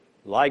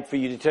I'd like for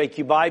you to take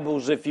your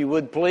Bibles, if you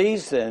would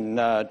please, and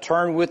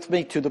turn with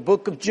me to the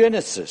book of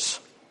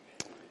Genesis.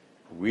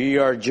 We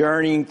are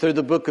journeying through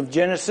the book of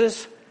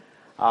Genesis.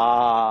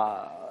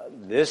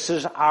 This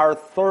is our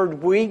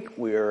third week.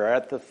 We are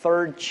at the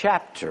third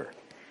chapter.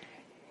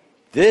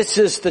 This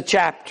is the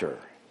chapter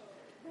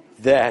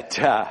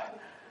that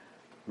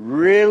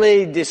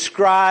really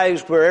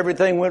describes where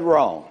everything went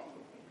wrong.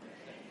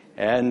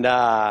 And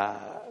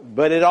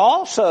but it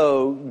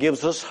also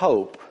gives us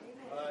hope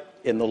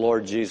in the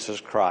Lord Jesus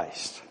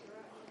Christ.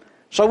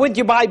 So with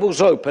your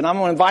Bibles open, I'm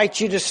going to invite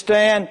you to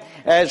stand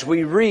as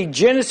we read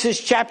Genesis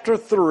chapter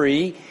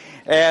 3,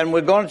 and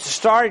we're going to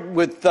start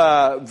with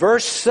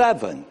verse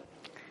 7,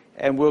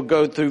 and we'll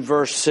go through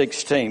verse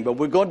 16. But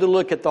we're going to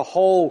look at the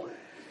whole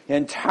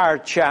entire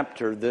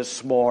chapter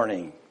this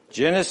morning.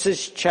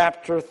 Genesis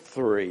chapter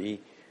 3,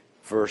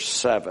 verse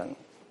 7.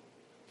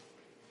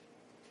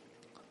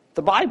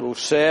 The Bible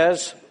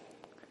says,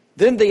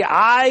 "Then the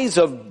eyes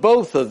of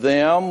both of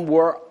them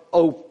were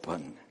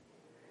open,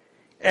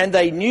 and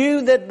they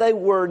knew that they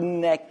were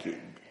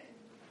naked."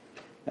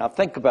 Now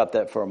think about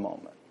that for a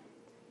moment.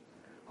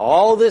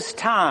 All this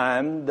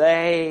time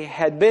they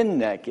had been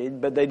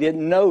naked, but they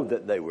didn't know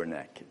that they were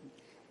naked.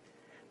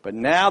 But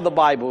now the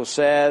Bible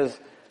says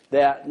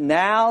that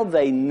now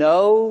they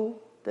know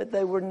that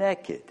they were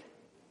naked.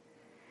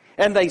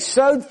 And they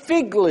sewed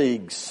fig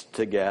leaves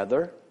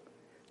together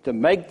to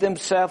make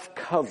themselves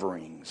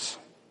coverings.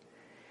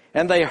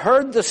 And they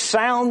heard the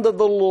sound of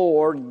the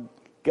Lord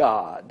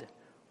God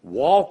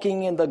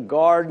walking in the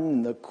garden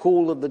in the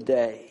cool of the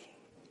day.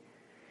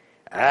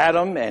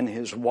 Adam and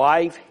his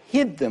wife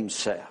hid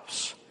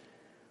themselves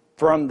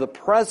from the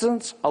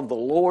presence of the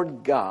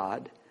Lord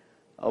God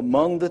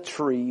among the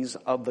trees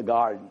of the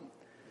garden.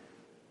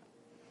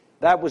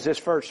 That was his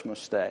first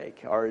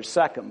mistake, or his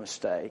second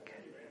mistake,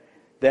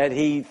 that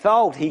he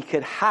thought he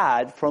could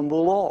hide from the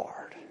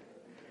Lord.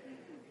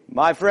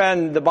 My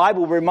friend, the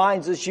Bible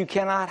reminds us you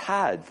cannot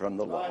hide from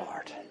the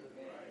Lord.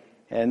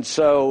 And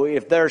so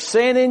if there's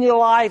sin in your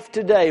life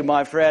today,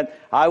 my friend,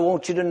 I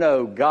want you to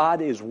know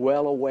God is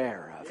well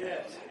aware of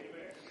it.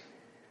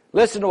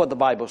 Listen to what the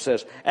Bible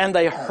says. "And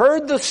they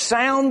heard the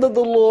sound of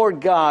the Lord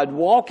God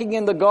walking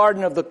in the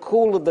garden of the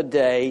cool of the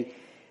day,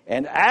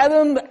 and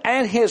Adam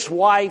and his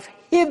wife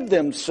hid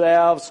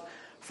themselves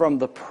from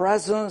the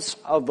presence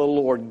of the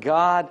Lord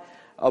God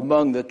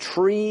among the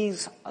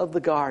trees of the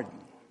garden.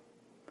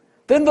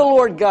 Then the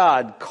Lord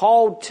God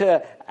called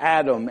to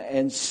Adam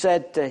and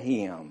said to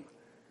him,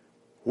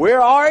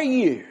 'Where are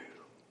you?'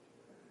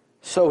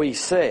 So he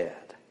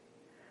said,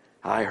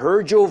 'I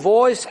heard your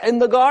voice in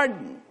the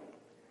garden,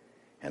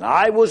 and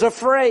I was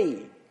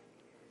afraid,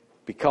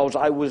 because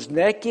I was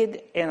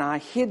naked and I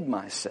hid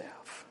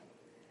myself.'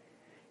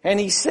 And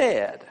he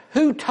said,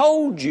 'Who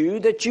told you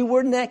that you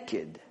were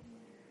naked?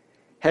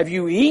 Have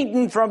you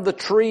eaten from the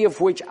tree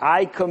of which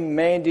I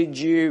commanded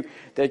you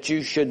that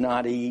you should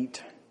not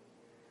eat?'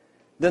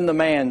 Then the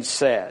man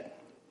said,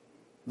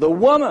 'The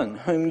woman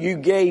whom you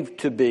gave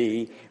to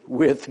be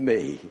with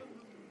me,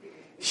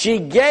 she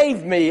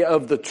gave me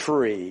of the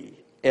tree,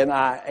 and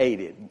I ate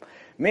it.'"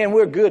 Man,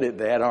 we're good at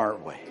that,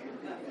 aren't we?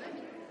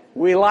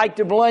 We like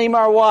to blame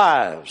our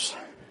wives.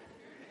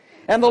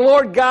 "And the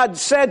Lord God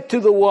said to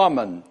the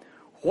woman,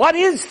 'What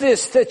is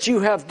this that you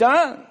have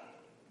done?'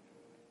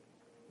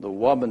 The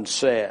woman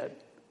said,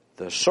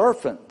 'The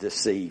serpent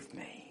deceived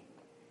me,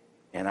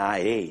 and I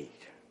ate.'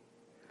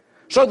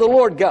 So the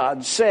Lord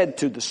God said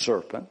to the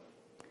serpent,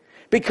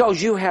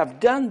 'Because you have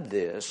done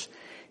this,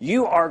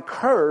 you are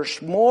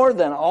cursed more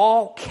than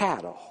all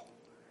cattle,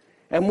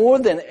 and more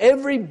than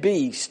every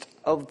beast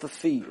of the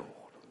field.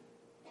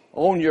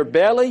 On your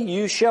belly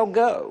you shall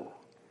go,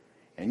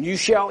 and you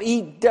shall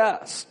eat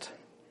dust,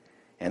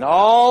 and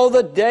all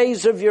the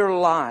days of your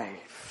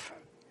life.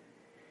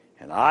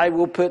 And I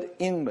will put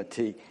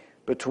enmity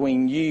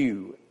between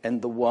you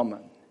and the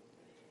woman,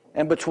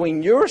 and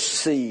between your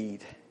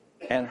seed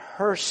and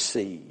her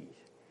seed.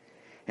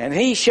 And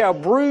he shall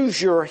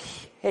bruise your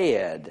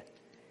head,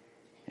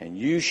 and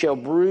you shall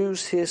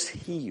bruise his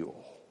heel.'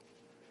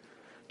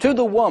 To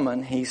the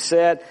woman he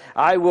said,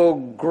 'I will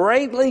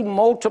greatly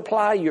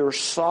multiply your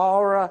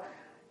sorrow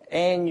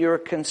and your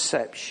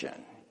conception.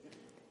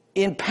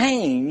 In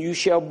pain you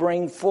shall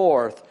bring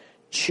forth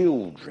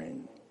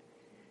children.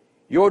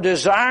 Your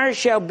desire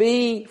shall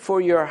be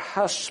for your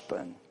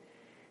husband,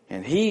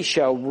 and he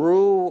shall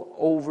rule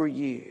over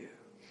you.'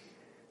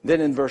 Then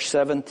in verse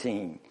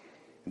 17,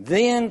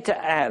 then to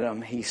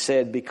Adam he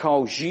said,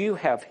 'Because you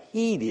have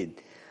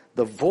heeded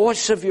the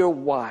voice of your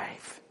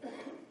wife,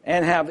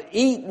 and have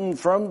eaten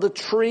from the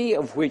tree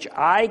of which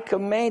I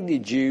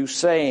commanded you,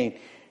 saying,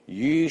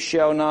 you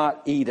shall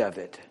not eat of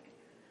it.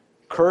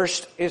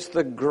 Cursed is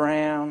the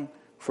ground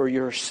for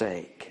your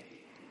sake.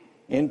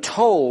 In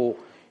toll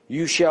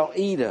you shall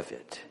eat of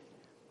it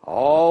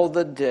all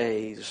the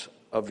days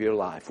of your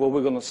life.'" Well,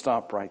 we're going to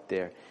stop right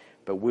there,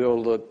 but we'll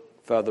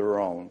look further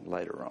on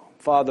later on.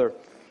 Father,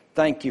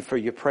 thank you for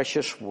your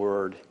precious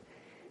word.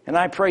 And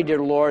I pray, dear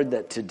Lord,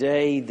 that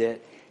today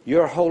that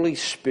your Holy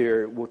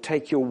Spirit will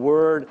take your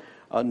word,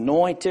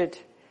 anoint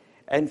it,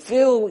 and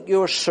fill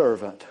your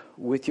servant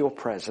with your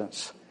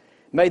presence.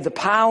 May the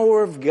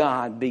power of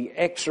God be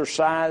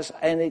exercised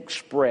and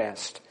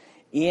expressed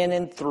in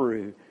and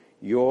through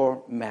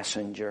your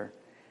messenger.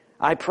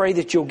 I pray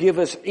that you'll give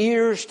us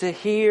ears to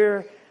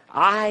hear,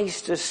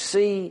 eyes to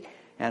see,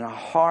 and a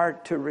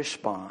heart to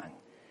respond.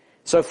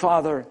 So,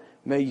 Father,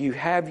 may you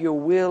have your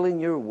will and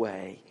your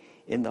way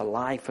in the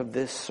life of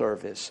this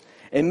service.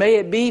 And may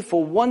it be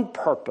for one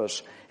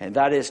purpose, and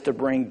that is to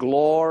bring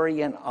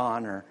glory and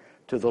honor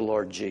to the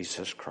Lord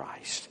Jesus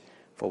Christ.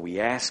 For we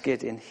ask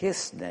it in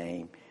His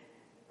name.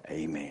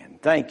 Amen.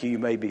 Thank you. You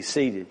may be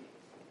seated.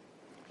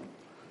 A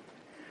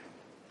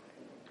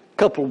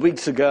couple of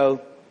weeks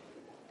ago,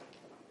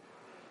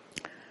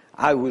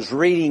 I was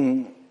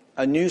reading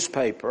a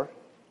newspaper,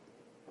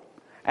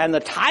 and the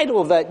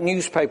title of that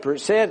newspaper, it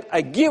said,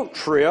 "A Guilt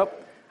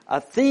Trip,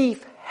 a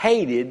Thief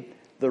Hated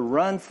the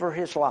Run for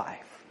His Life."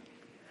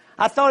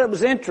 I thought it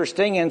was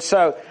interesting, and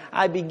so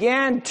I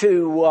began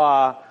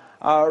to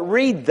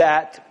read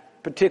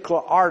that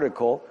particular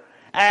article,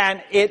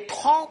 and it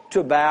talked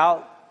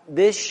about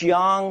this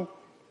young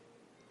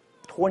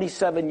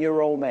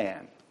 27-year-old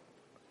man,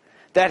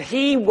 that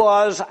he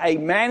was a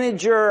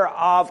manager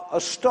of a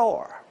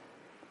store.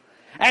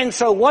 And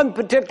so one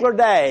particular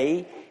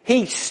day,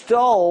 he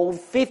stole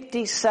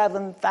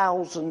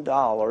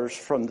 $57,000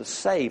 from the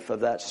safe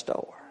of that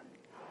store.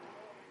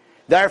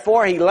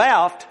 Therefore, he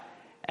left,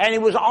 and he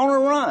was on a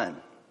run.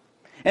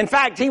 In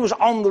fact, he was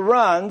on the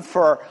run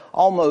for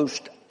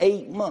almost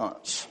 8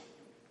 months.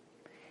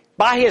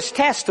 By his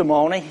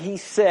testimony, he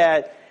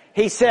said,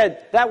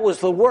 that was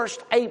the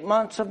worst 8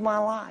 months of my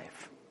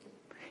life.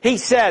 He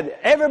said,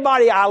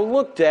 everybody I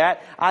looked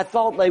at, I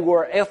thought they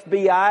were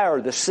FBI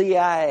or the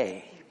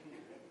CIA.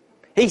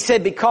 He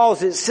said,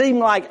 because it seemed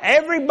like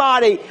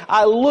everybody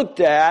I looked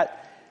at,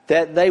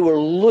 that they were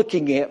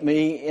looking at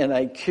me in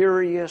a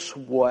curious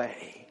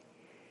way.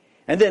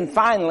 And then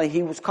finally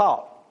he was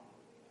caught.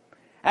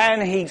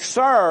 And he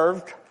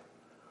served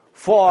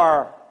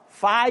for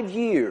 5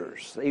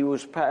 years. He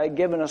was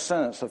given a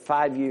sentence of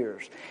 5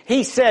 years.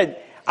 He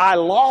said, I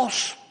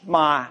lost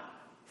my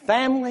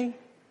family.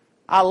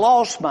 I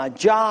lost my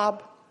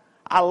job.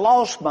 I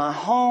lost my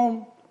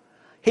home.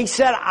 He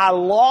said, I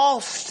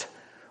lost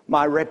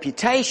my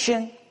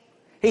reputation.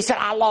 He said,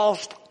 I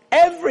lost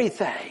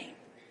everything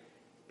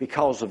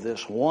because of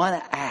this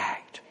one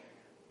act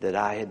that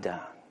I had done.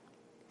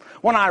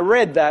 When I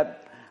read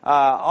that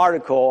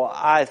article,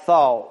 I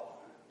thought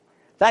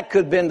that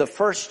could have been the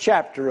first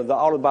chapter of the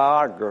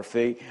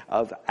autobiography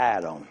of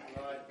Adam.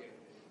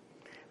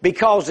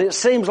 Because it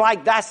seems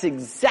like that's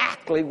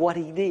exactly what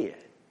he did.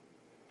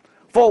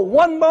 For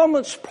one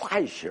moment's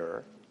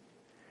pleasure,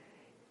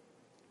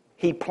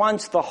 he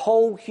plunged the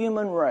whole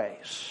human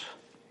race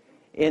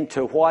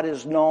into what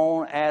is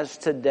known as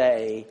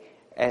today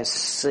as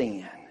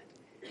sin.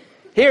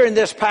 Here in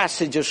this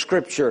passage of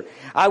Scripture,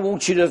 I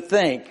want you to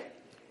think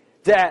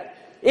that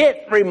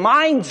it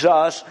reminds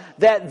us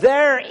that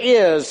there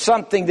is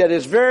something that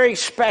is very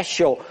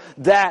special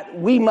that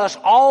we must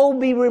all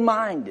be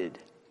reminded.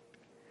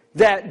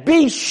 That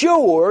be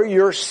sure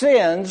your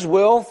sins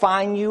will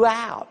find you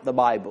out, the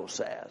Bible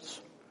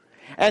says.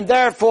 And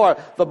therefore,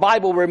 the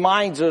Bible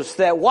reminds us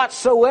that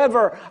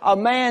whatsoever a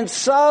man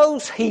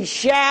sows, he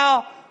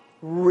shall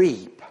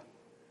reap.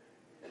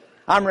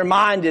 I'm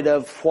reminded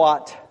of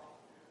what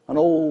an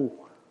old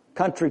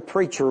country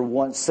preacher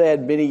once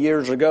said many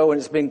years ago, and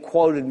it's been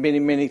quoted many,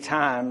 many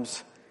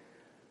times.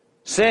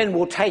 Sin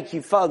will take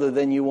you further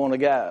than you want to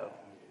go.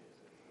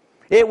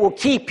 It will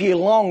keep you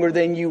longer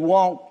than you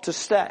want to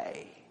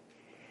stay.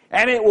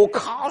 And it will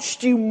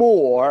cost you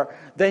more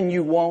than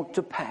you want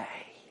to pay.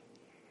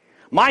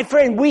 My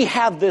friend, we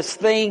have this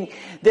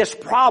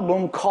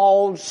problem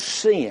called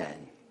sin.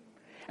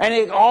 And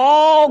it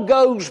all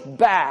goes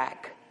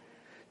back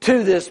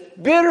to this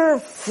bitter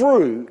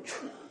fruit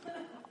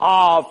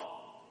of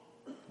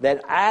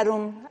that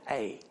Adam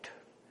ate.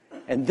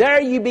 And there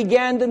you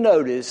began to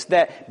notice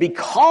that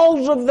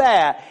because of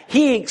that,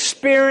 he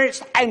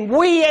experienced, and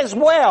we as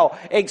well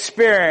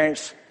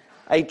experienced,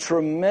 a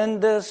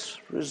tremendous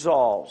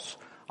results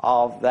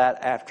of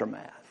that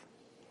aftermath.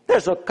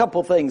 There's a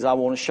couple things I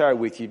want to share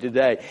with you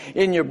today.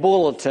 In your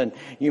bulletin,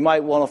 you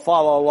might want to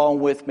follow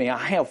along with me. I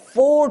have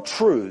 4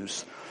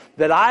 truths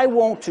that I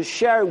want to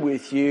share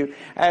with you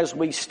as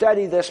we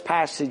study this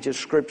passage of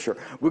Scripture.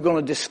 We're going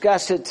to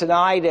discuss it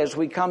tonight as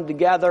we come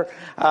together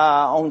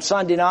on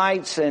Sunday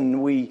nights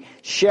and we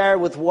share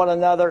with one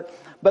another.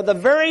 But the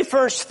very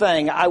first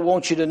thing I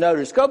want you to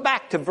notice, go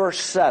back to verse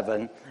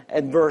 7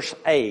 and verse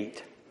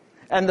 8.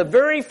 And the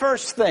very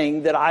first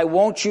thing that I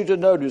want you to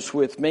notice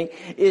with me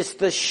is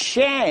the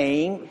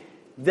shame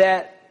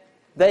that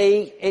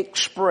they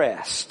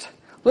expressed.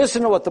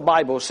 Listen to what the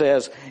Bible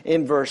says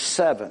in verse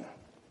 7.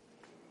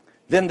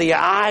 Then the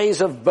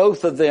eyes of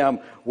both of them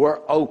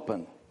were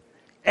open,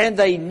 and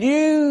they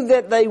knew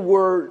that they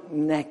were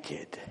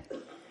naked.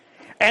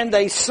 And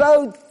they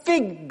sewed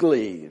fig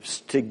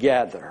leaves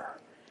together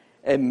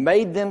and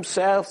made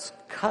themselves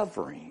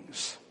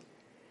coverings.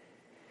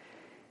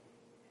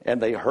 And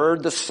they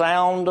heard the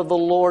sound of the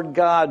Lord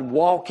God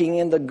walking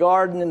in the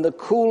garden in the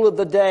cool of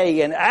the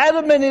day. And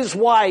Adam and his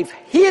wife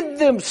hid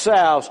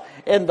themselves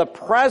in the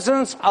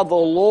presence of the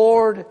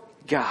Lord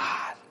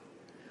God.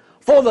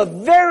 For the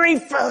very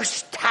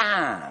first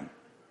time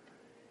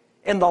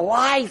in the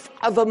life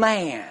of a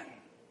man,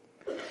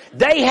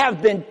 they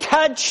have been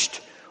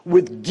touched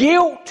with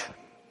guilt.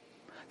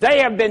 They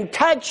have been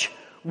touched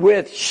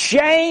with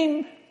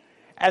shame.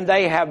 And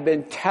they have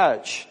been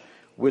touched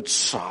with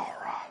sorrow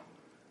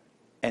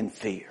and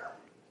fear.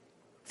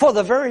 For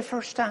the very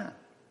first time.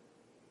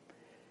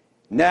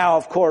 Now,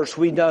 of course,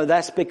 we know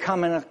that's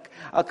becoming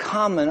a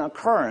common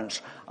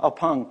occurrence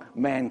upon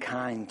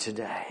mankind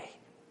today.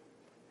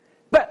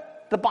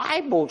 But the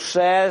Bible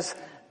says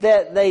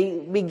that they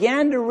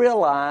began to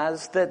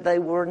realize that they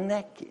were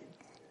naked.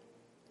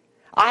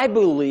 I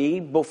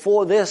believe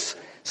before this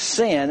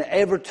sin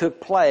ever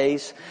took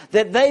place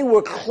that they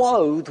were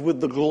clothed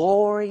with the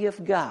glory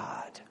of God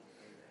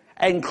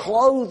and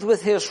clothed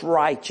with His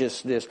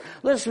righteousness.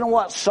 Listen to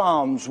what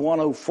Psalms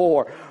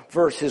 104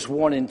 verses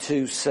 1 and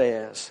 2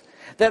 says.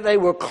 That they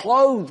were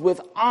clothed with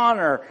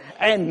honor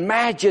and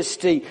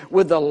majesty,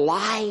 with the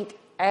light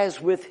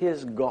as with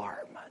His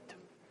garment.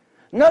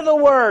 In other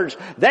words,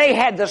 they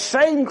had the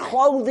same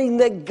clothing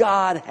that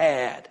God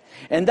had.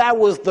 And that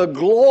was the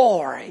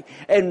glory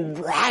and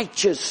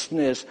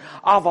righteousness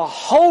of a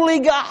holy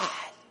God.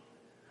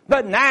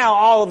 But now,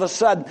 all of a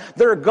sudden,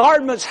 their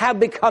garments have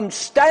become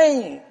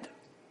stained.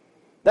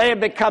 They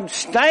have become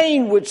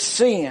stained with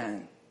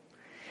sin.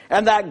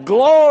 And that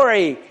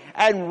glory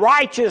and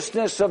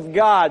righteousness of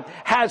God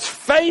has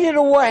faded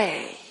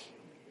away.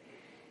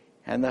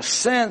 And the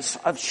sense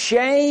of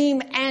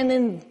shame and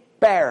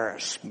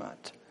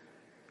embarrassment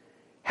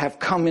have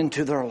come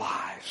into their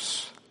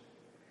lives.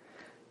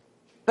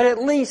 But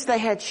at least they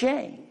had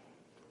shame.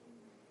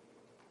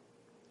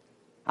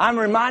 I'm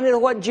reminded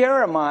of what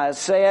Jeremiah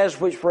says,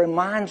 which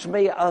reminds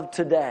me of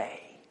today.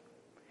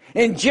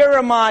 In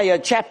Jeremiah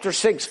chapter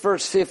 6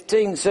 verse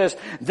 15 says,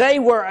 they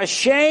were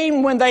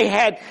ashamed when they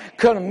had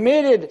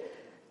committed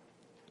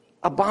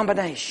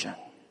abomination.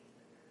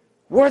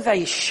 Were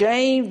they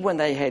shamed when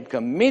they had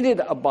committed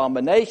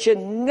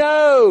abomination?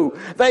 No,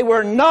 they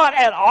were not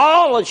at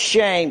all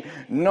ashamed,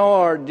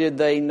 nor did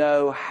they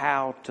know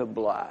how to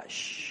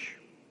blush.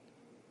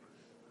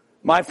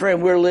 My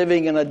friend, we're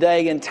living in a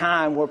day and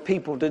time where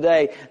people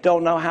today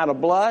don't know how to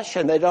blush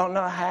and they don't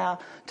know how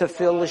to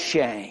feel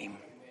ashamed.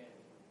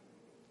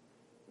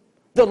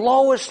 The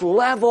lowest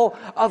level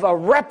of a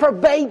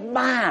reprobate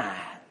mind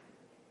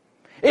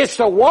is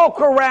to walk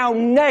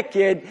around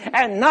naked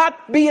and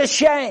not be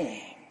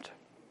ashamed.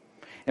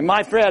 And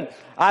my friend,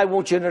 I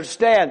want you to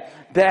understand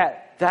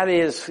that that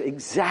is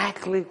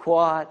exactly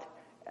what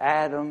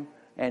Adam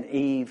and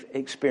Eve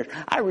experienced.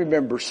 I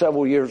remember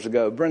several years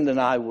ago, Brenda and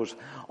I was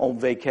on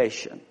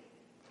vacation.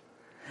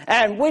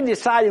 And we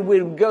decided we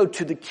would go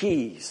to the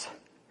Keys.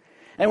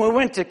 And we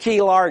went to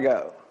Key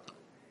Largo.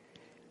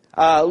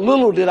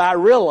 Little did I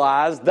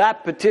realize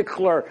that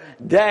particular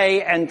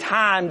day and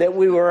time that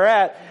we were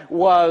at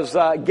was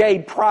Gay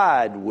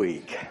Pride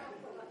Week.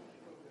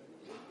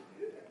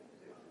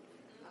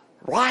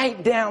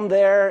 Right down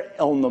there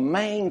on the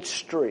main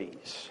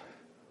streets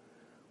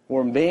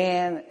were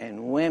men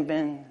and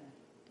women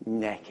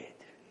naked.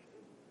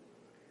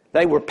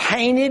 They were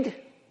painted,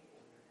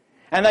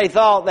 and they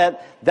thought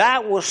that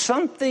that was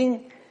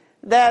something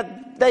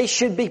that they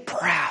should be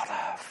proud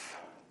of.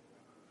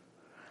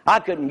 I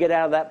couldn't get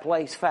out of that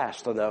place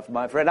fast enough,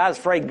 my friend. I was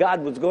afraid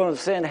God was going to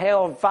send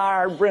hell and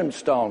fire and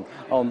brimstone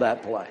on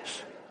that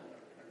place.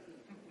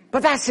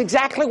 But that's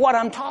exactly what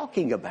I'm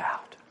talking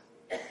about.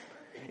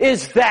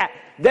 Is that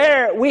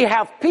there we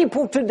have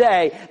people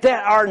today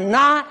that are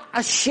not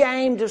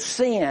ashamed of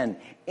sin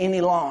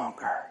any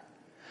longer.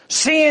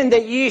 Sin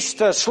that used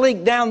to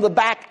slink down the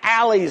back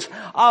alleys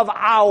of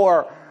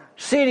our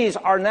cities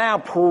are now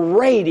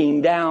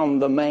parading down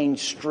the main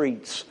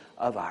streets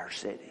of our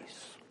cities.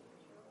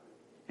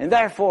 And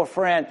therefore,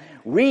 friend,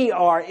 we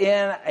are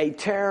in a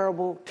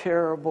terrible,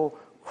 terrible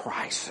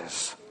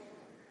crisis.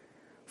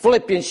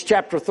 Philippians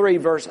chapter 3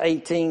 verse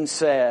 18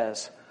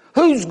 says,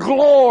 whose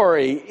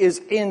glory is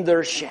in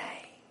their shame.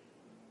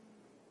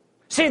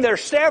 See, there are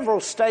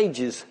several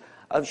stages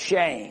of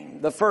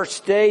shame. The first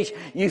stage,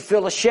 you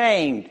feel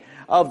ashamed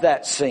of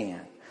that sin.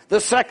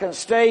 The second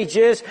stage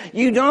is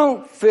you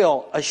don't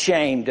feel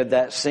ashamed of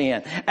that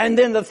sin. And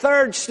then the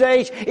third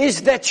stage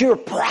is that you're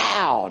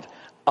proud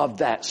of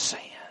that sin.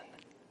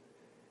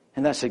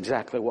 And that's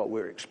exactly what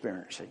we're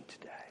experiencing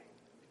today.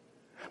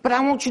 But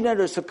I want you to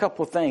notice a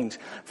couple of things.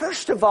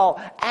 First of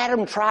all,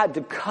 Adam tried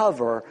to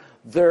cover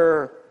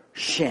their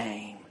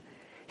shame.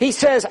 He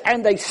says,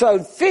 and they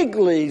sewed fig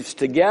leaves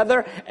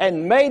together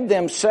and made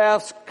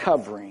themselves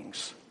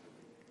coverings.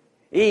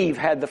 Eve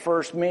had the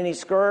first mini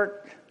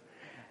skirt.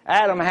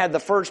 Adam had the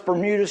first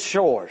Bermuda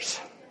shorts.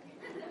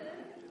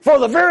 For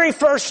the very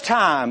first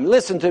time,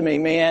 listen to me,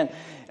 man,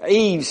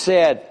 Eve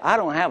said, I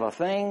don't have a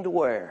thing to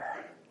wear.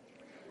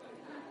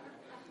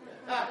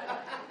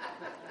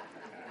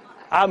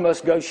 I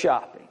must go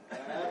shopping.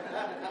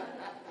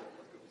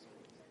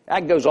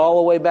 That goes all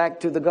the way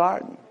back to the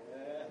garden.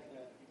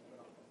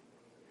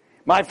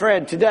 My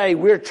friend, today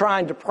we're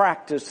trying to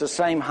practice the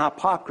same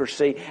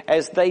hypocrisy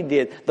as they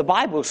did. The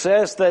Bible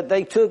says that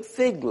they took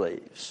fig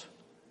leaves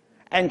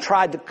and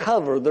tried to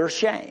cover their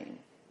shame.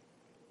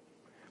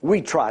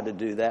 We try to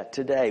do that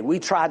today. We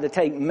try to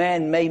take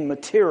man-made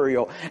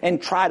material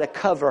and try to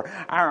cover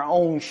our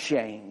own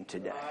shame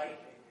today.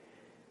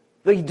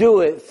 We do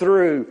it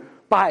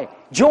by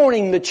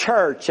joining the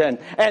church and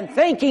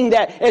thinking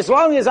that as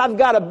long as I've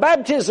got a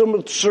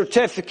baptism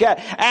certificate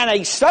and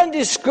a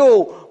Sunday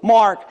school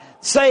mark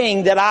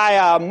saying that I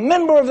am a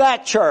member of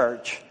that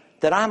church,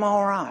 that I'm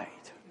all right.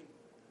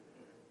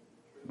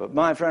 But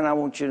my friend, I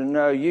want you to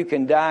know you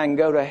can die and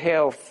go to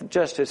hell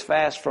just as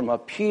fast from a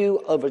pew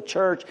of a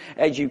church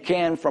as you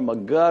can from a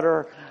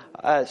gutter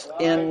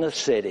in the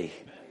city.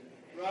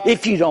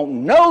 If you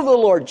don't know the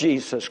Lord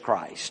Jesus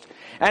Christ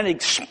and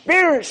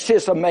experience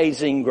His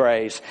amazing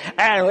grace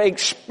and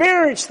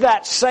experience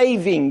that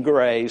saving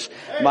grace,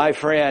 my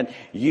friend,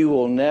 you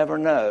will never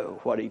know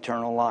what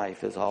eternal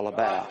life is all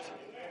about.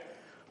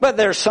 But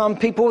there's some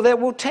people that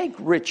will take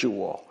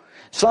ritual.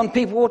 Some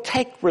people will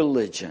take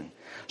religion.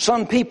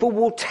 Some people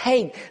will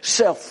take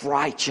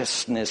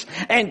self-righteousness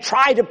and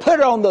try to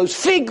put on those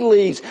fig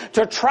leaves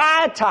to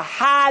try to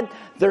hide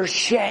their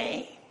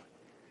shame.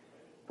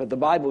 But the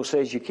Bible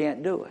says you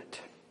can't do it.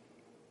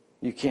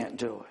 You can't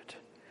do it.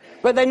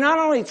 But they not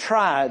only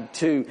tried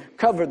to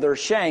cover their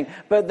shame,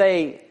 but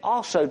they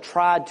also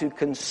tried to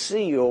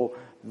conceal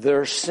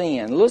their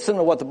sin. Listen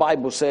to what the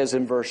Bible says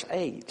in verse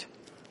 8.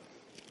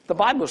 The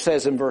Bible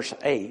says in verse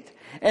 8,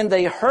 and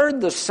they heard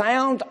the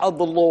sound of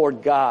the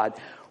Lord God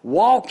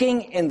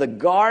walking in the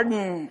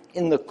garden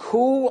in the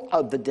cool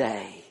of the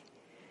day.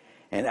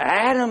 And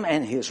Adam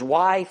and his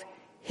wife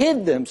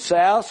hid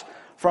themselves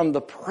from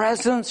the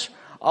presence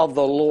of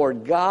the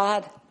Lord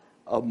God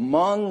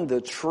among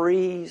the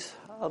trees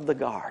of the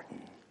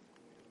garden.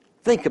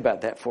 Think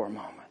about that for a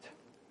moment.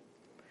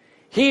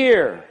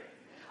 Here,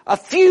 a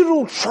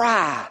futile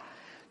try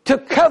to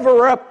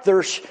cover up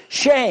their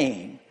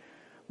shame.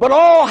 But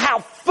oh, how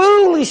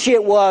foolish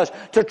it was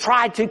to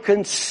try to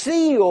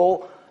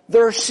conceal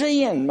their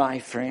sin, my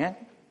friend.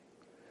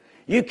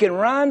 You can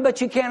run, but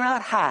you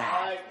cannot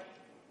hide.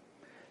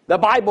 The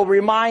Bible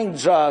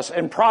reminds us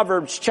in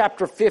Proverbs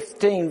chapter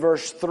 15,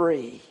 verse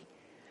 3,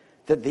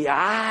 that the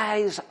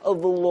eyes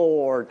of the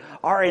Lord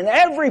are in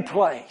every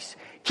place,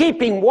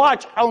 keeping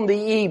watch on the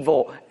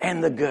evil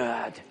and the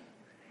good.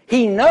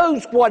 He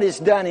knows what is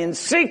done in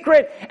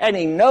secret, and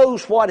He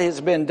knows what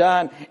has been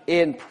done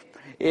in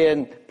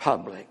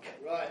public.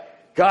 Right.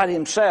 God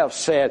Himself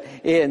said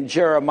in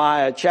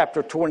Jeremiah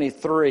chapter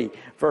 23,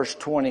 verse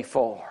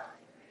 24,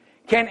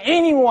 can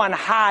anyone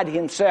hide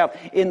himself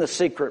in the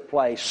secret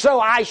place? So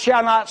I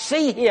shall not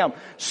see him,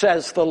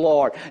 says the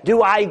Lord.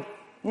 Do I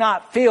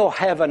not feel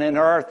heaven and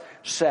earth,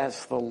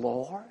 says the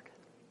Lord?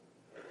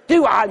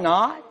 Do I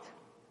not?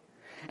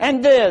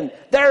 And then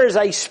there is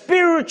a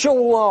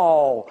spiritual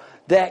law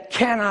that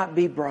cannot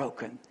be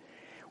broken,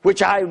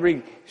 which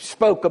I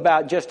spoke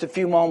about just a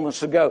few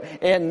moments ago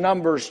in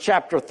Numbers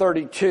chapter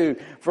 32,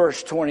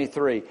 verse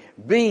 23.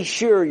 Be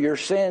sure your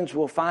sins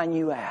will find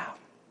you out.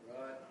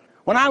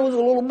 When I was a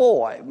little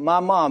boy,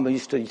 my mom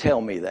used to tell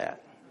me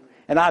that,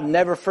 and I've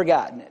never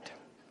forgotten it.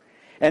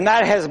 And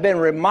that has been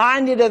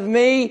reminded of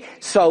me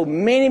so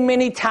many,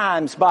 many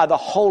times by the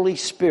Holy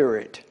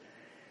Spirit,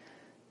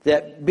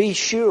 that be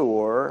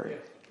sure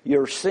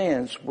your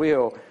sins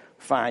will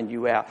find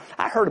you out.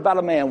 I heard about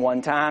a man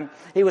one time.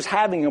 He was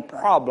having a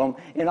problem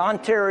in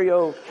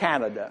Ontario,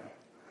 Canada.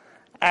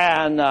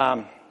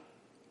 And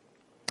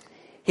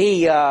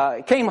he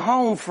came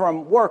home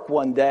from work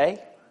one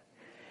day.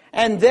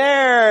 And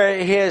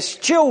there his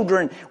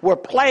children were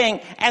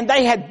playing, and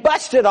they had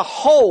busted a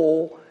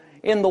hole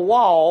in the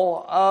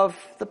wall of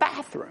the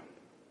bathroom.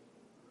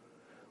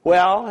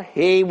 Well,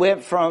 he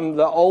went from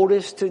the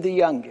oldest to the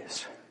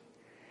youngest.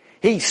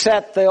 He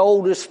sat the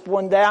oldest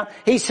one down.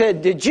 He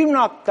said, did you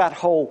knock that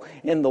hole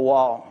in the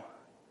wall?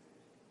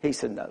 He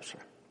said, no, sir.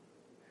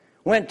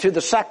 Went to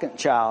the second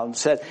child and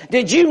said,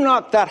 did you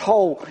knock that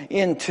hole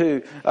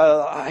into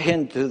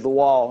the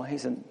wall? He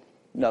said,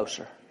 no,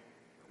 sir.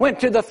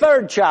 Went to the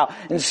third child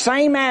and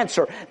same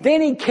answer.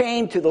 Then he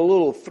came to the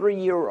little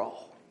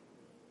 3-year-old.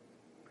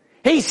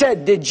 He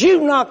said, did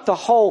you knock the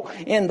hole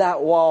in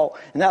that wall?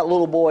 And that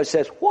little boy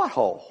says, what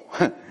hole?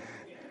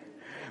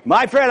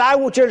 My friend, I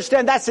want you to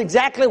understand that's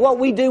exactly what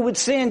we do with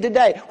sin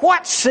today.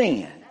 What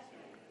sin?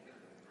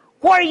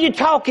 What are you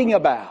talking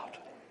about?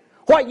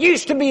 What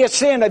used to be a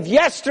sin of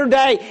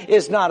yesterday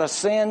is not a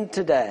sin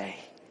today.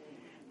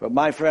 But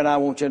my friend, I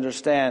want you to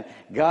understand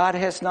God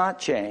has not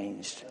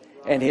changed,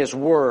 and His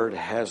Word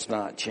has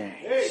not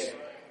changed.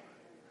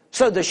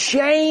 So the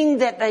shame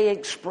that they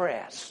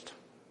expressed.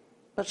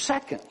 But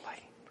secondly,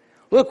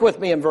 look with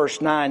me in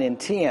verse 9 and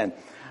 10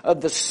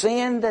 of the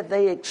sin that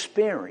they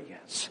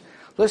experienced.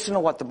 Listen to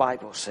what the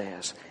Bible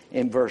says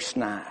in verse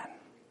 9.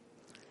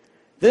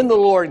 Then the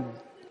Lord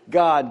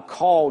God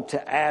called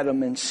to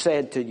Adam and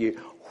said to you,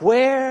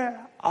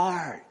 where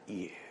are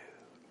you?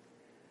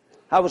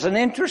 That was an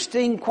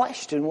interesting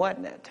question,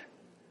 wasn't it?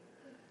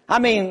 I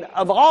mean,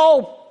 of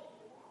all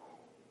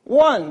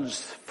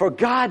ones for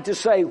God to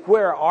say,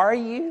 where are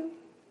you?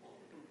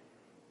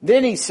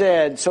 Then he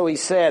said,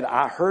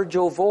 I heard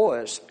your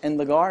voice in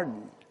the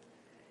garden.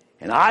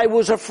 And I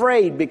was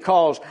afraid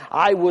because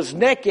I was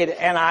naked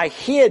and I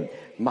hid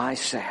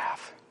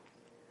myself.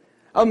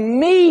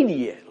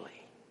 Immediately,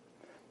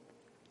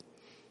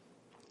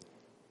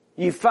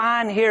 you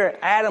find here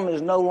Adam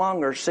is no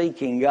longer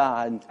seeking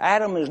God.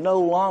 Adam is no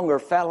longer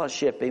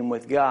fellowshipping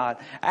with God.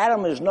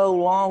 Adam is no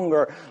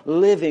longer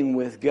living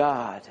with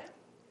God.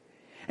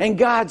 And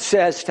God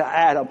says to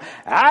Adam,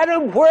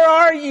 Adam, where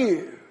are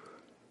you?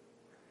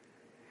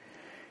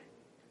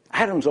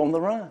 Adam's on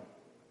the run.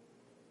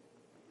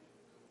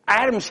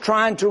 Adam's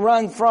trying to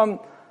run from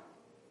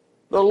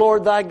the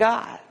Lord thy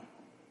God.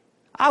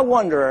 I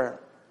wonder,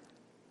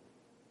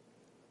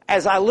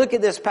 as I look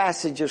at this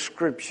passage of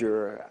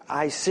Scripture,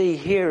 I see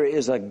here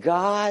is a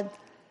God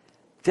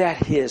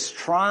that is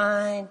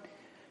trying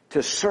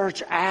to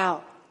search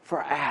out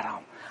for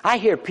Adam. I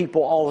hear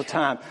people all the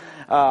time,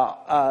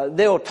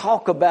 they'll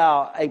talk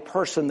about a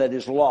person that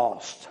is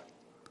lost.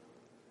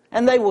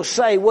 And they will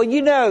say, well,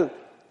 you know,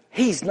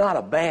 he's not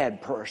a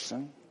bad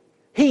person.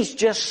 He's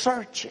just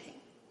searching.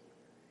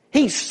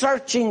 He's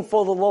searching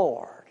for the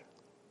Lord.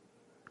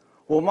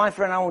 Well, my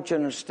friend, I want you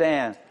to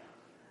understand,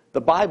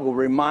 the Bible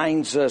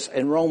reminds us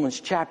in Romans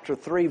chapter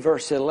 3,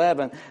 verse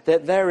 11,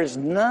 that there is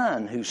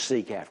none who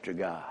seek after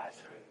God.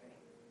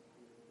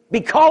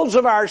 Because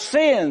of our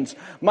sins,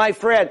 my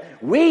friend,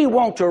 we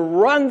want to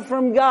run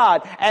from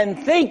God and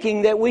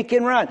thinking that we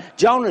can run.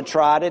 Jonah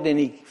tried it and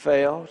he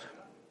failed.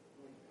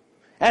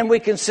 And we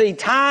can see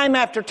time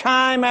after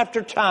time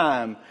after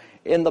time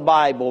in the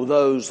Bible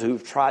those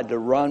who've tried to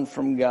run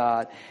from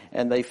God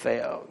and they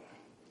failed.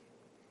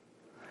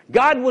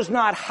 God was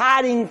not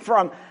hiding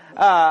from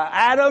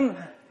Adam.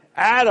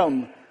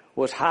 Adam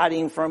was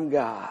hiding from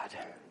God.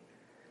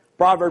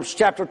 Proverbs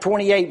chapter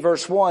 28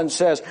 verse 1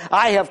 says,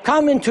 I have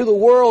come into the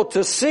world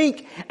to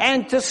seek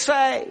and to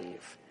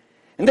save.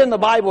 And then the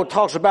Bible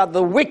talks about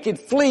the wicked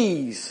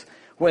flees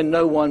when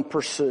no one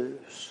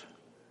pursues.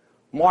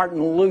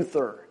 Martin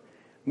Luther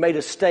made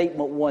a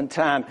statement one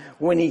time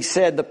when he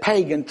said the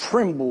pagan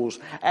trembles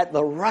at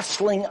the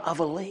rustling of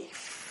a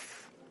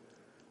leaf,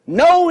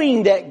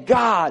 knowing that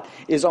God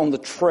is on the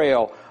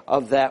trail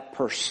of that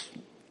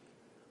person.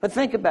 But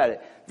think about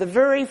it. The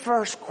very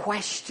first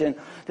question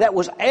that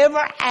was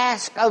ever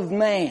asked of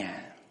man,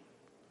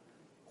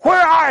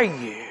 where are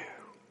you?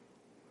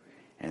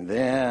 And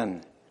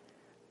then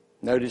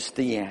notice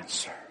the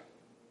answer.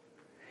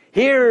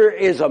 Here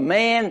is a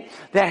man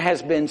that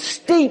has been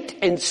steeped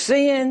in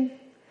sin,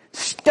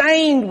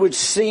 stained with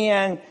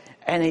sin,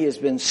 and he has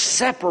been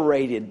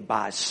separated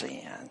by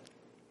sin.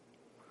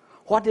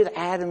 What did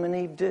Adam and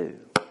Eve do?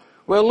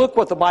 Well, look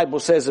what the Bible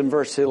says in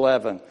verse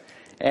 11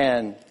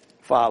 and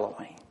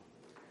following.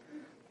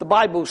 The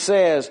Bible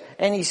says,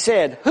 and he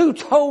said, who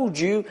told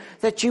you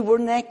that you were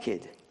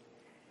naked?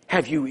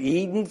 Have you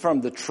eaten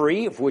from the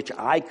tree of which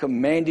I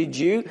commanded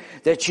you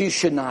that you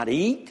should not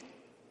eat?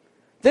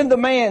 Then the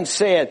man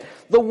said,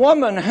 the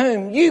woman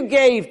whom you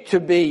gave to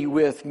be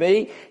with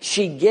me,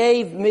 she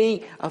gave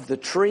me of the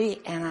tree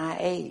and I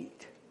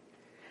ate.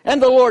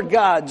 And the Lord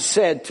God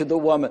said to the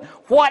woman,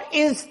 what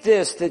is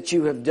this that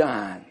you have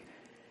done?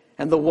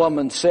 And the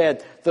woman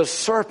said, the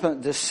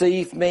serpent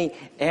deceived me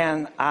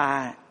and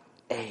I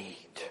ate.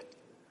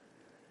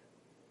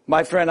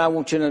 My friend, I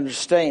want you to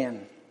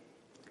understand.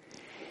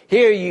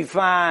 Here you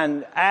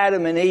find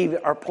Adam and Eve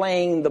are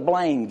playing the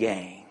blame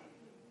game.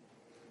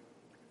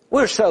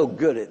 We're so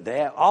good at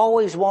that,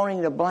 always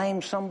wanting to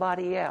blame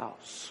somebody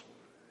else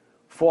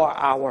for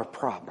our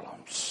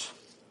problems.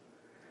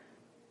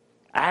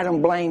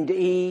 Adam blamed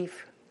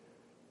Eve.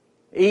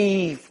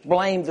 Eve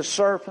blamed the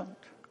serpent.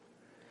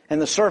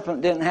 And the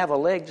serpent didn't have a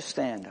leg to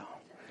stand on.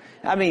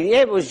 I mean,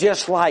 it was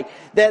just like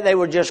that they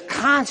were just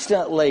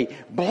constantly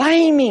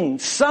blaming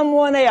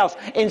someone else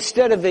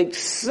instead of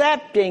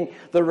accepting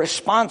the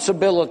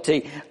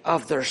responsibility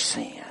of their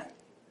sin.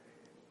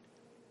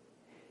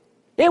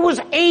 It was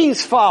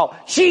Eve's fault.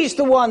 She's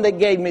the one that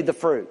gave me the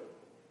fruit.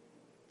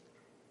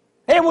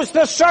 It was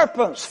the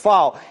serpent's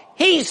fault.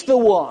 He's the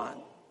one.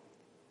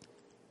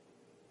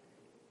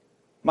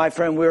 My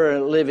friend, we're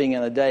living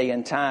in a day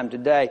and time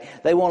today.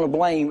 They want to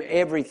blame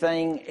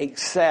everything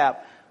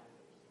except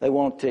they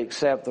want to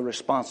accept the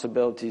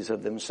responsibilities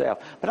of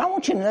themselves. But I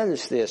want you to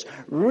notice this.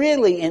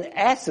 Really, in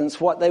essence,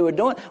 what they were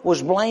doing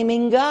was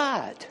blaming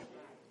God.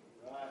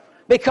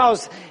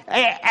 Because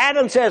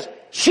Adam says,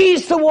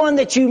 she's the one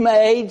that you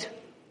made.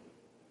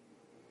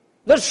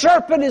 The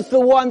serpent is the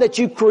one that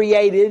you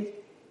created.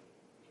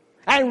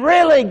 And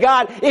really,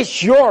 God,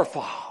 it's your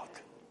fault.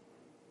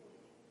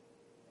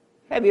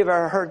 Have you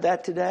ever heard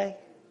that today?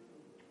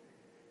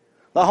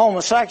 The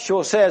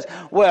homosexual says,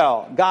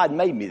 well, God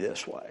made me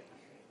this way.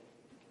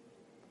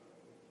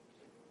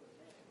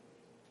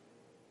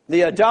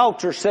 The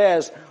adulterer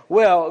says,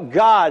 well,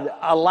 God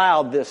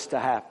allowed this to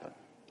happen.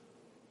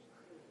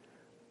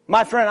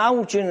 My friend, I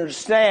want you to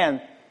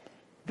understand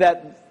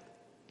that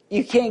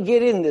you can't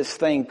get in this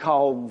thing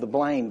called the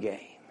blame game.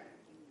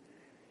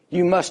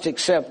 You must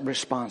accept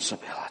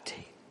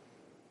responsibility.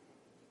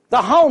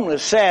 The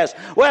homeless says,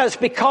 well, it's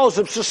because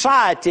of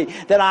society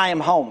that I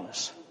am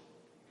homeless.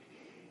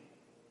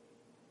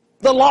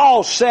 The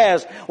law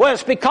says, well,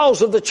 it's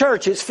because of the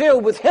church. It's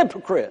filled with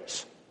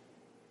hypocrites.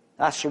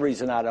 That's the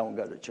reason I don't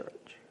go to church.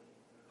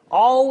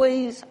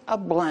 Always a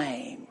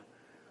blame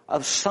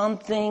of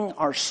something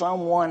or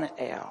someone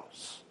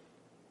else.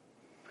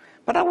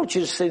 But I want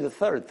you to see the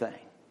third thing.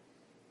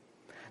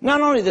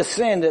 Not only the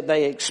sin that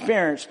they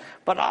experienced,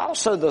 but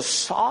also the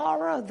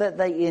sorrow that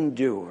they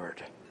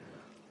endured.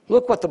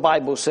 Look what the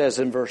Bible says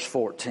in verse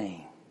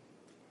 14.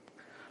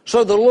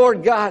 So the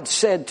Lord God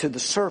said to the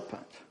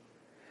serpent,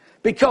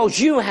 because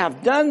you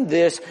have done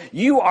this,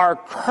 you are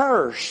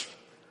cursed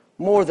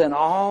more than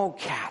all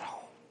cattle,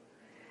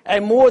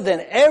 and more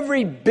than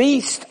every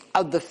beast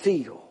of the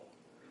field.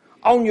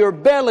 On your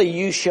belly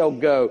you shall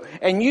go,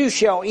 and you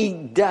shall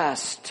eat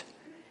dust,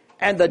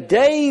 and the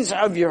days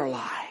of your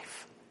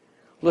life.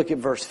 Look at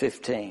verse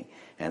 15.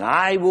 And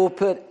I will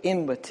put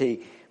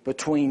enmity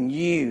between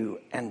you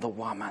and the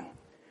woman,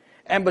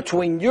 and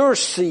between your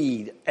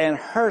seed and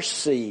her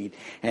seed,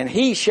 and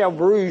he shall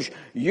bruise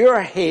your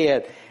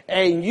head,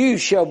 and you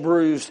shall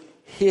bruise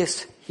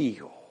his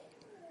heel.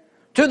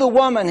 To the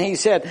woman he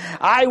said,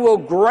 I will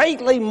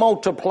greatly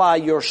multiply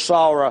your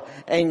sorrow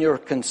and your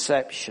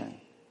conception.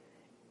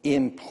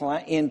 In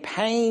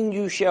pain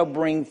you shall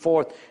bring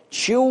forth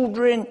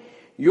children.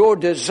 Your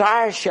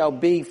desire shall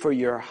be for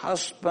your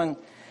husband,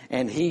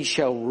 and he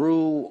shall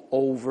rule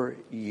over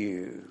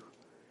you.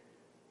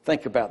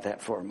 Think about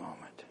that for a moment.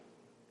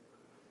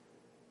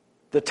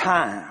 The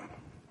time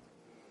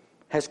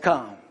has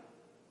come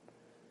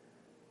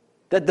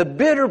that the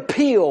bitter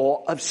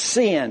pill of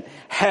sin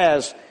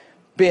has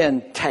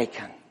been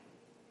taken.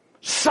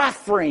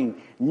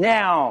 Suffering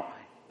now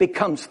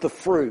becomes the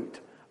fruit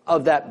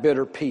of that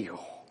bitter pill.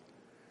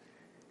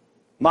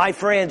 My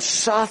friends,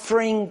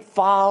 suffering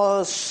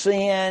follows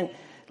sin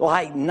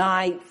like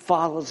night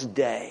follows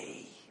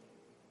day.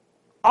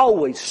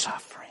 Always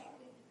suffering.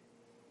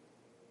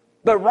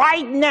 But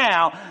right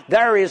now,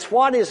 there is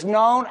what is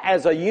known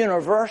as a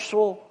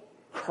universal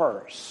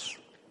curse.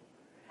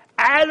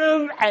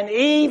 Adam and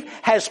Eve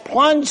has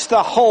plunged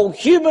the whole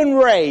human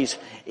race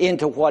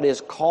into what is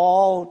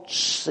called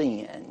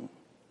sin.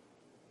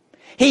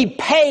 He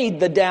paid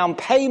the down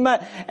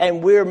payment,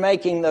 and we're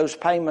making those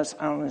payments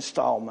on an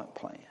installment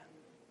plan.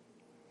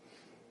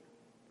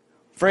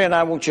 Friend,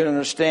 I want you to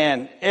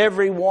understand,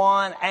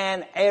 everyone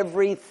and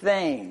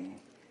everything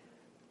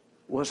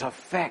was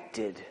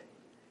affected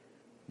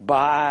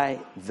by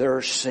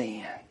their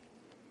sin.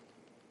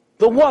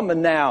 The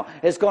woman now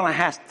is going to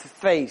have to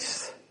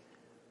face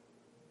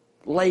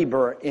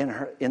labor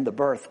in the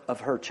birth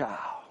of her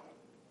child.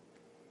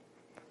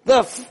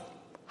 The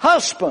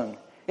husband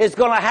is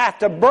going to have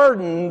to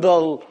burden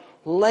the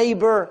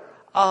labor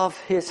of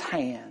his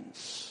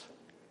hands.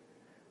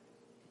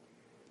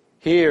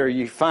 Here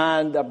you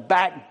find the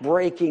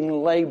back-breaking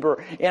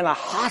labor in a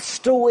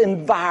hostile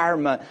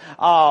environment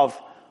of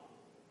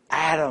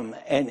Adam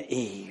and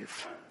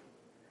Eve.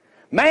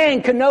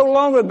 Man can no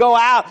longer go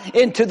out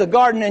into the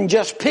garden and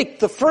just pick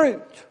the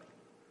fruit.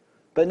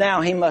 But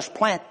now he must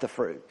plant the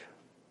fruit.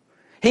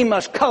 He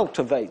must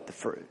cultivate the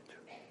fruit.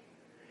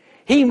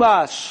 He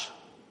must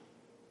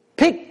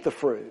pick the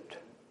fruit.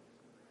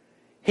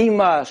 He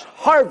must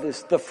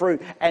harvest the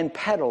fruit and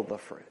peddle the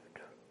fruit.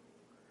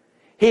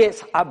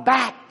 It's a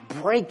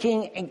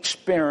back-breaking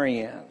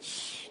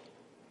experience.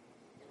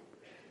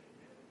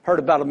 Heard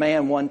about a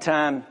man one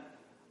time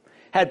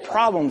had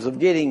problems of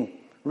getting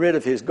rid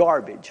of his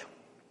garbage.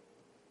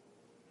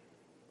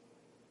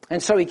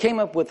 And so he came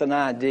up with an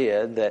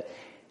idea that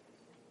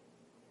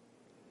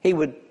he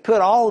would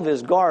put all of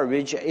his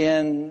garbage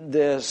in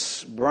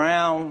this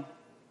brown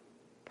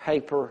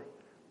paper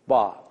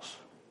box.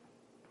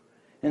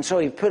 And so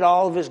he put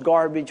all of his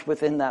garbage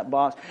within that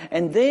box.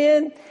 And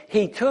then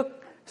he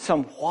took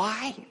some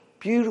white,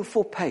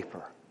 beautiful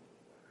paper,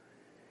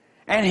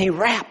 and he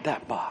wrapped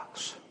that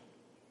box.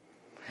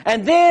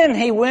 And then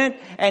he went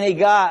and he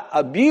got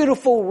a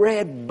beautiful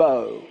red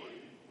bow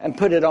and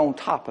put it on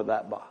top of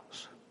that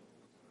box.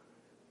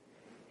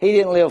 He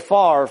didn't live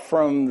far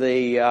from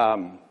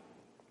the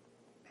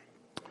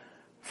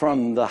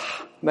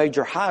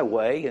major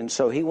highway, and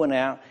so he went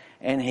out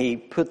and he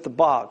put the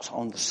box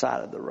on the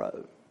side of the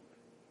road.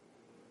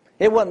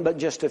 It wasn't but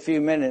just a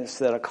few minutes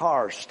that a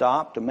car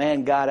stopped. A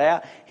man got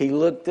out. He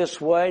looked this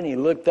way and he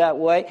looked that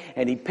way,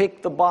 and he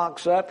picked the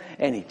box up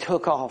and he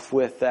took off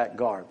with that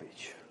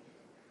garbage.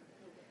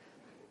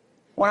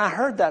 When I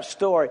heard that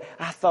story,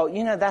 I thought,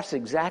 that's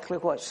exactly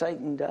what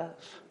Satan does.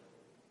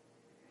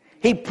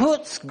 He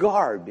puts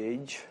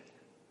garbage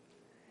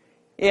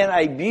in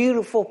a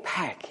beautiful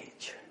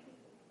package,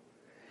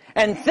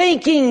 and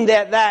thinking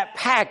that that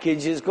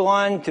package is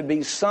going to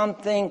be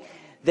something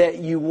that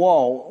you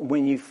want,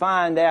 when you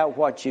find out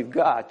what you've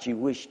got, you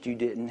wished you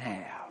didn't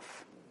have.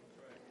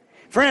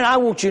 Friend, I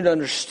want you to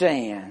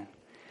understand,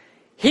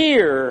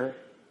 here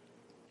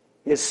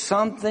is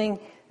something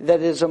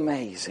that is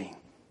amazing.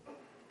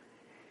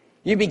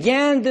 You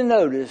began to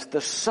notice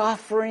the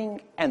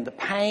suffering and the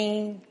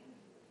pain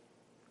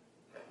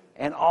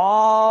and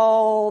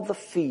all the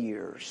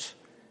fears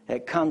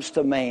that comes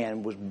to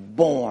man was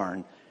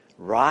born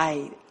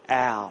right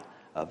out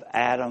of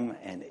Adam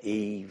and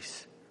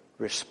Eve's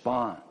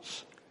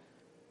response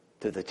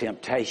to the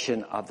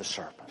temptation of the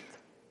serpent.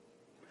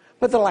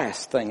 But the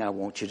last thing I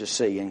want you to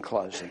see in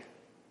closing,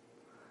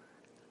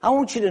 I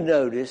want you to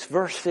notice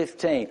verse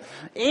 15.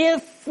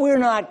 If we're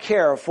not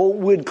careful,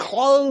 we'd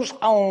close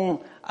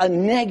on a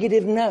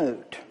negative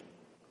note.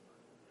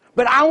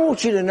 But I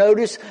want you to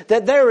notice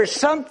that there is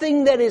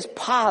something that is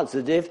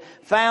positive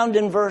found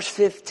in verse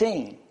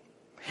 15.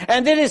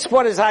 And that is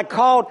what is I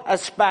called a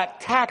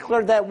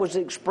spectacular that was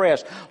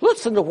expressed.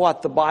 Listen to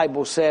what the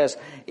Bible says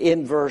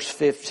in verse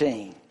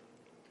 15.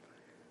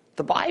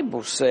 The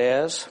Bible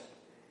says,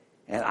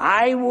 and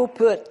I will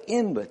put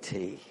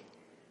enmity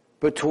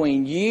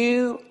between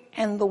you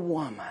and the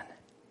woman,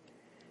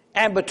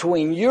 and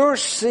between your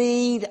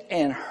seed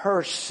and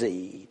her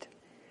seed.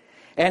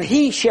 And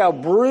he shall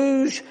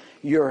bruise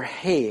your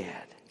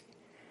head,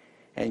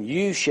 and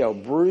you shall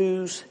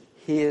bruise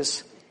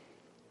his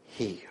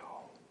heel.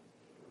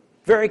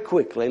 Very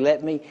quickly,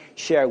 let me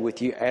share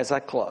with you as I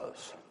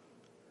close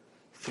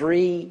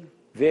 3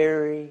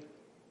 very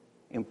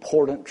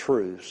important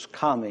truths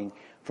coming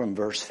from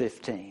verse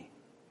 15.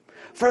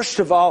 First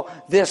of all,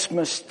 this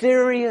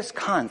mysterious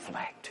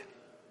conflict.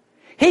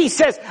 He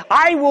says,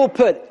 I will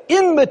put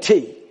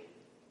enmity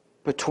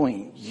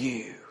between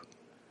you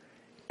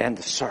and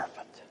the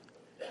serpent,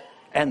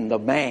 and the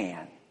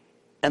man,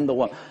 and the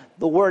woman.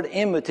 The word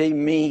enmity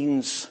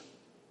means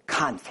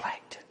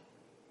conflict,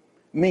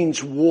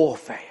 means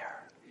warfare.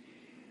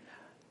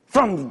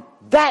 From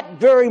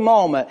that very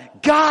moment,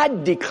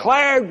 God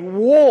declared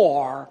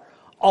war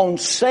on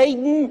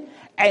Satan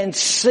and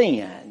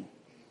sin.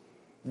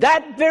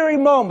 That very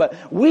moment,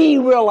 we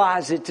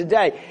realize it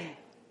today.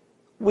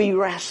 We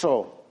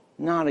wrestle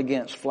not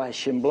against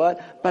flesh and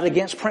blood, but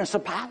against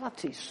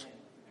principalities,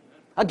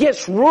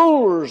 against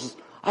rulers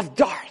of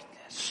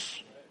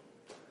darkness.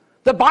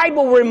 The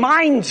Bible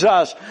reminds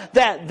us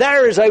that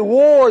there is a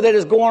war that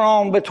is going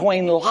on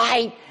between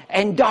light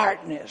and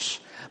darkness,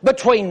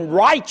 between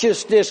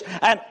righteousness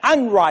and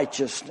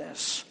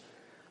unrighteousness,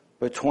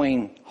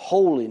 between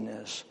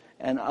holiness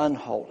and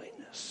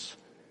unholiness,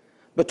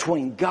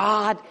 between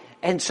God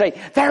and Satan.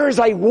 There is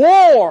a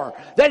war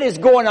that is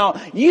going on.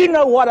 You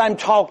know what I'm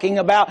talking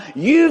about.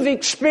 You've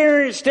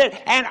experienced it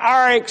and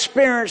are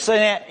experiencing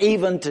it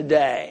even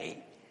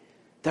today.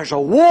 There's a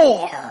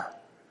war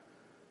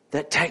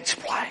that takes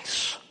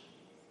place.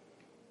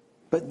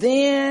 But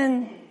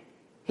then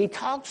he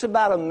talks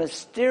about a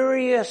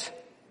mysterious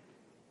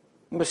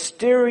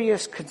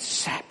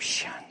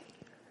conception.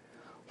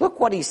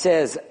 Look what he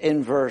says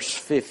in verse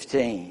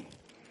 15.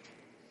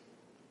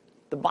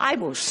 The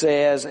Bible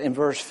says in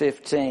verse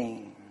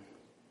 15,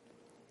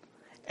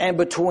 and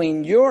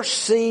between your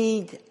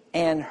seed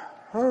and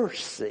her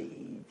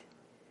seed.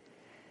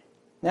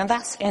 Now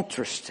that's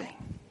interesting.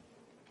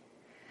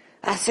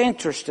 That's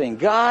interesting.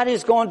 God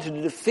is going to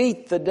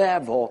defeat the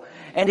devil,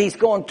 and he's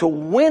going to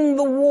win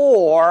the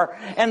war,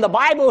 and the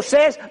Bible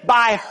says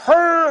by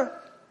her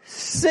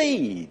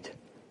seed.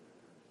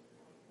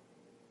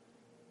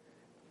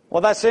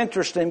 Well, that's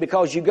interesting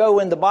because you go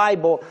in the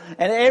Bible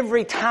and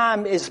every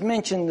time it's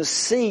mentioned the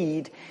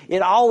seed,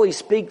 it always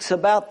speaks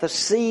about the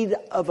seed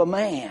of a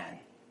man,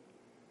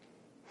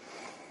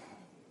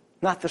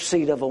 not the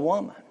seed of a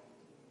woman.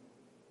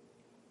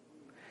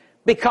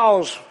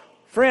 Because,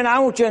 friend, I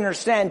want you to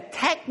understand,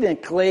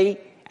 technically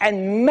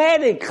and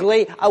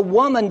medically, a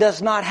woman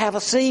does not have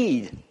a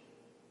seed.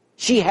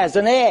 She has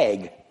an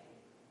egg.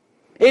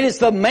 It is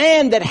the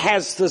man that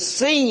has the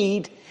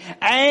seed,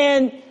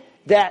 and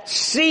that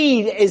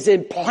seed is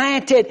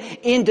implanted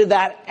into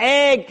that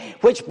egg,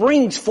 which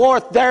brings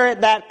forth there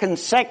at that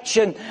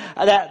conception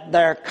that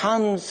there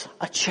comes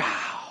a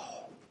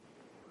child.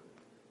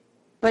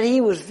 But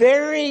he was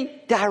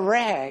very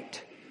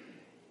direct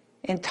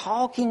in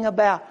talking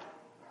about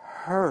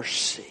her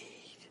seed.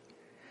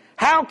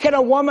 How can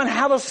a woman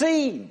have a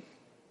seed?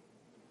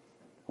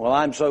 Well,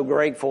 I'm so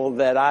grateful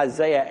that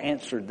Isaiah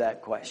answered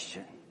that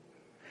question.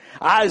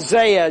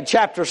 Isaiah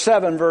chapter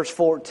 7 verse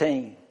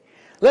 14.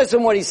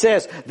 Listen what he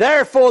says.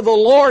 Therefore the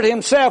Lord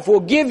himself will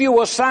give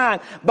you a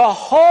sign.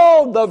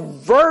 Behold, the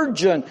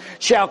virgin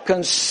shall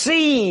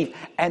conceive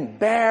and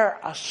bear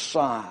a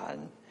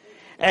son,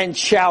 and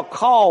shall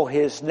call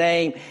his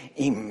name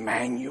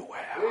Emmanuel.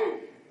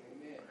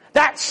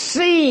 That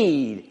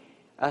seed,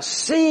 a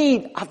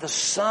seed of the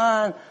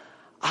Son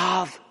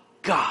of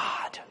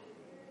God.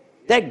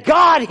 That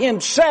God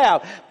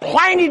himself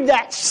planted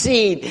that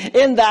seed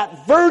in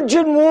that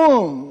virgin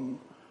womb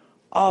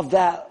of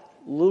that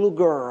little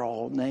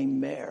girl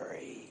named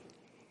Mary.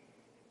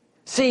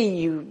 See,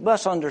 you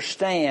must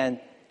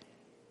understand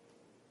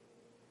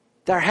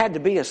there had to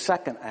be a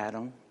second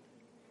Adam,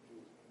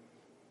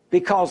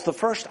 because the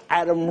first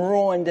Adam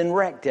ruined and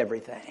wrecked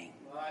everything.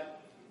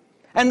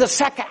 And the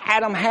second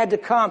Adam had to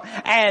come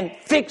and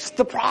fix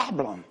the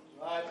problem.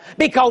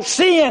 Because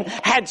sin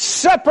had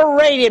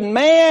separated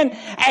man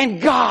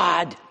and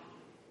God.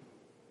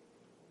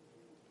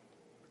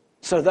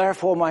 So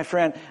therefore, my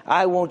friend,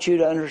 I want you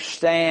to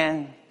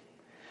understand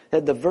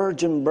that the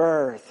virgin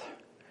birth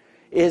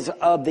is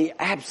of the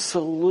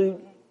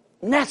absolute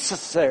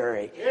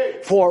necessary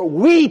for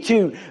we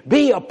to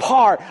be a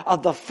part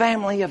of the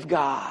family of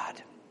God.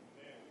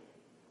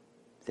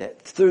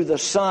 That through the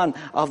Son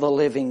of the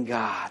living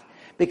God.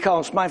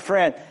 Because, my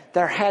friend,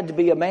 there had to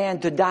be a man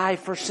to die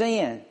for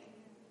sin.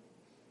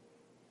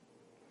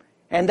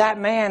 And that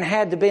man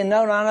had to be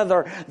none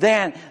other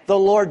than the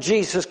Lord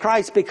Jesus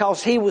Christ,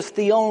 because He was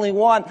the only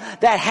one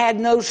that had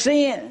no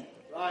sin.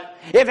 Right.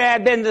 If it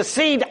had been the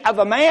seed of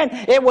a man,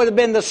 it would have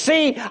been the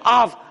seed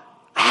of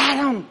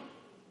Adam.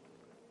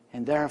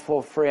 And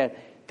therefore, friend,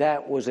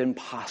 that was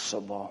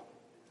impossible.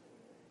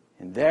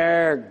 And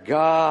there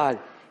God,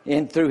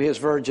 through His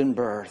virgin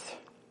birth,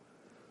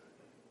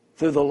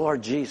 through the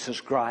Lord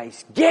Jesus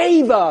Christ,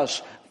 gave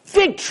us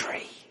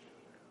victory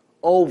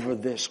over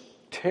this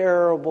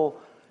terrible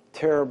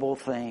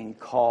thing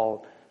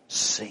called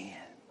sin.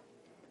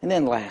 And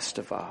then last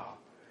of all,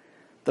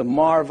 the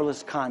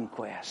marvelous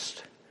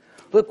conquest.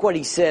 Look what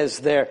He says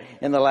there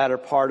in the latter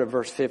part of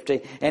verse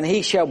 15. And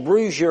He shall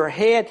bruise your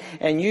head,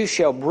 and you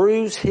shall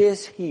bruise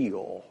His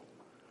heel.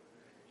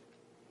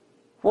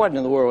 What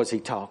in the world was He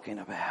talking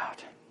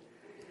about?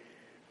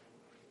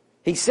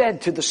 He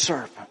said to the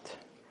serpent,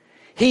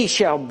 He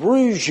shall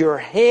bruise your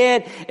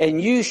head, and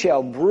you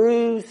shall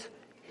bruise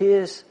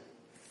His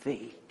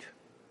feet.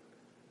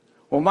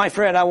 Well, my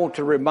friend, I want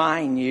to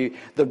remind you,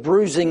 the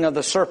bruising of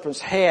the serpent's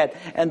head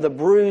and the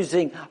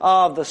bruising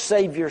of the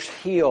Savior's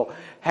heel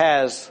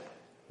has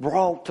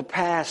brought to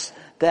pass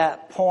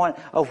that point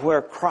of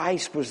where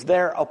Christ was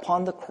there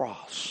upon the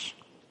cross.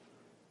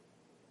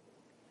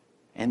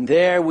 And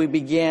there we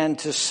began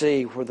to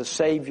see where the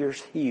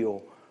Savior's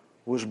heel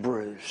was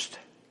bruised.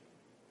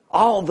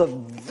 All the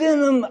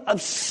venom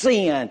of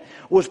sin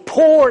was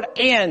poured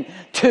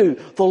into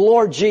the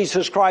Lord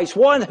Jesus Christ.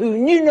 One who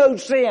knew no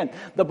sin,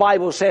 the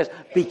Bible says,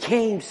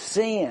 became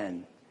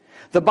sin.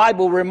 The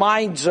Bible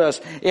reminds us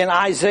in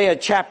Isaiah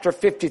chapter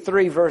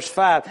 53 verse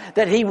 5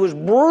 that He was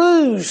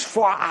bruised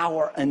for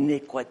our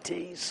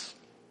iniquities.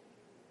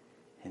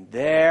 And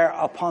there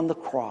upon the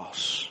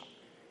cross,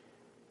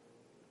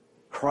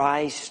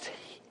 Christ's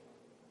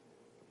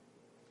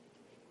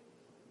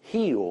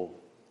heel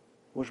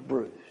was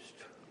bruised.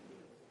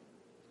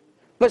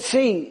 But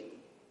see,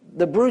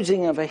 the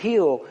bruising of a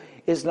heel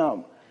is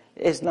not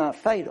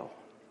fatal.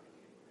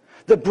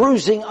 The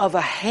bruising of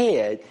a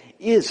head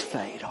is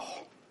fatal.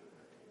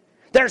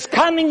 There's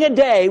coming a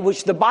day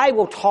which the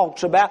Bible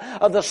talks about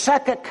of the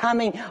second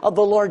coming of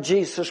the Lord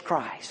Jesus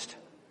Christ.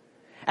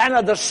 And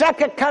of the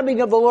second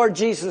coming of the Lord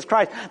Jesus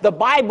Christ, the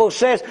Bible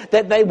says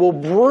that they will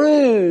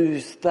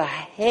bruise the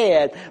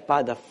head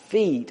by the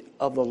feet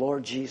of the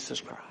Lord Jesus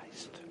Christ.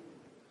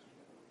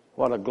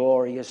 What a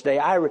glorious day.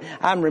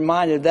 I'm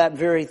reminded of that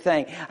very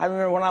thing. I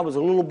remember when I was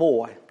a little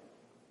boy,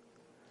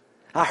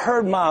 I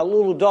heard my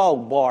little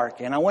dog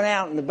bark, and I went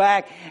out in the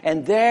back,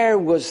 and there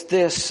was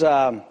this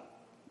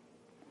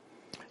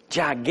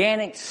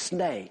gigantic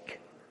snake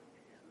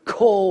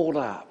coiled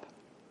up.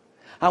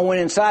 I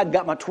went inside,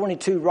 got my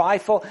 .22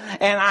 rifle,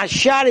 and I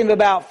shot him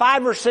about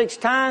 5 or 6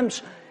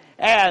 times,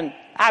 and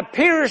I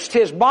pierced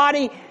his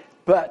body,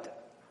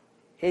 but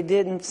it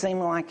didn't seem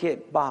like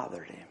it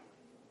bothered him.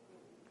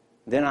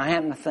 Then I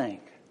happened to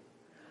think.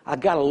 I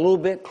got a little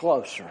bit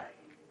closer,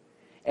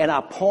 and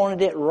I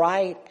pointed it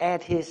right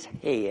at his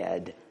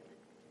head,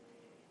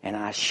 and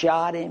I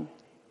shot him.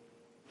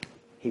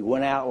 He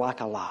went out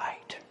like a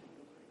light.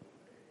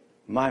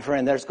 My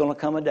friend, there's going to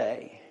come a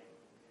day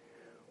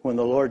when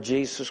the Lord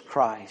Jesus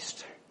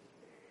Christ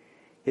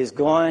is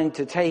going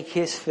to take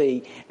His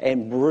feet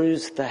and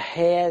bruise the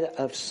head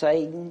of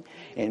Satan.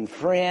 And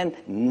friend,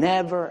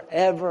 never,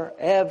 ever,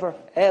 ever,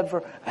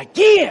 ever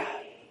again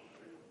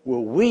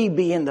will we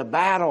be in the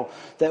battle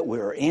that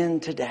we're in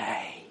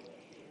today,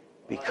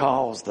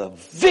 because the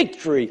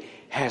victory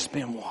has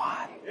been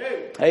won.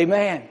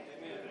 Amen.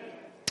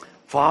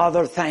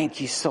 Father,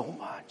 thank You so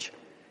much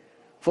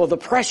for the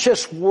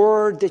precious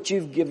word that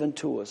You've given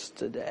to us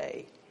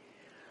today.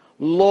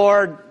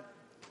 Lord,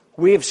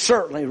 we have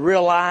certainly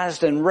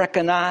realized and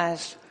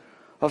recognized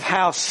of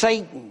how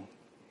Satan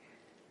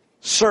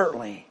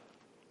certainly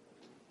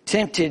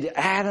tempted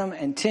Adam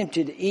and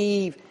tempted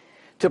Eve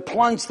to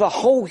plunge the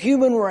whole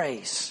human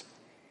race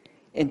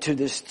into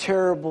this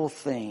terrible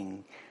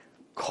thing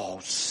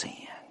called sin.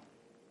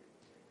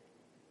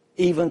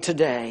 Even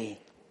today,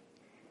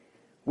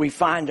 we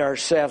find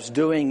ourselves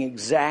doing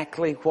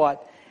exactly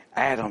what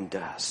Adam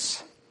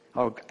does,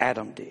 or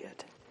Adam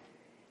did.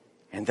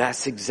 And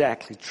that's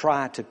exactly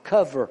try to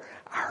cover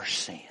our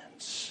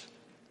sins.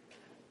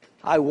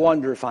 I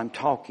wonder if I'm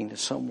talking to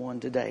someone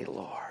today,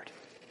 Lord,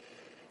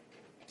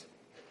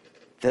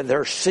 that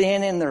there's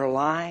sin in their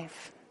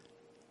life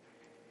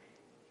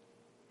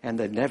and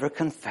they've never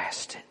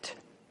confessed it.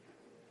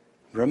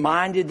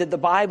 Reminded that the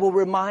Bible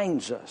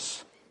reminds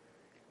us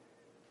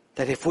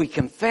that if we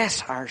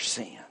confess our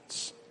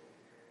sins,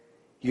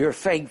 You're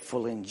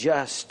faithful and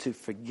just to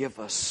forgive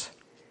us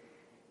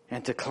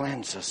and to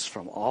cleanse us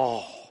from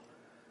all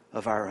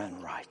of our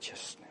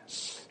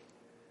unrighteousness.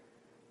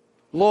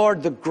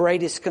 Lord, the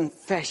greatest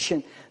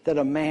confession that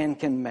a man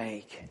can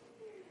make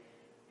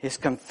is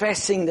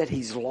confessing that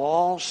he's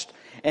lost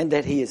and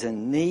that he is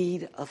in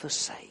need of a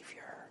Savior.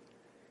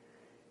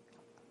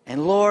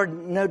 And Lord,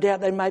 no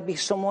doubt there might be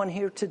someone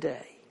here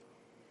today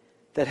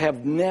that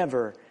have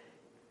never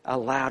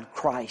allowed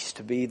Christ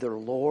to be their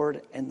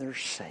Lord and their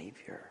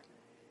Savior.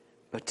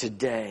 But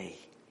today,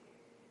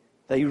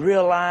 they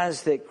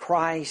realize that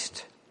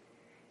Christ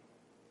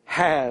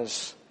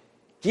has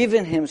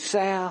given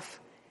Himself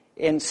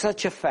in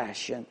such a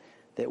fashion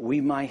that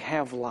we might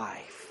have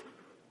life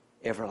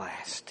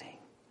everlasting.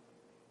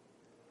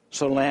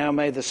 So now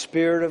may the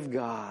Spirit of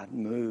God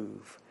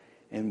move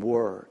and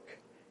work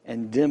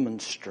and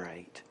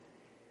demonstrate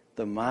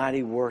the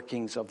mighty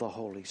workings of the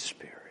Holy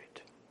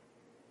Spirit.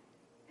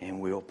 And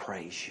we'll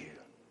praise you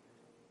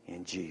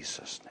in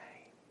Jesus' name.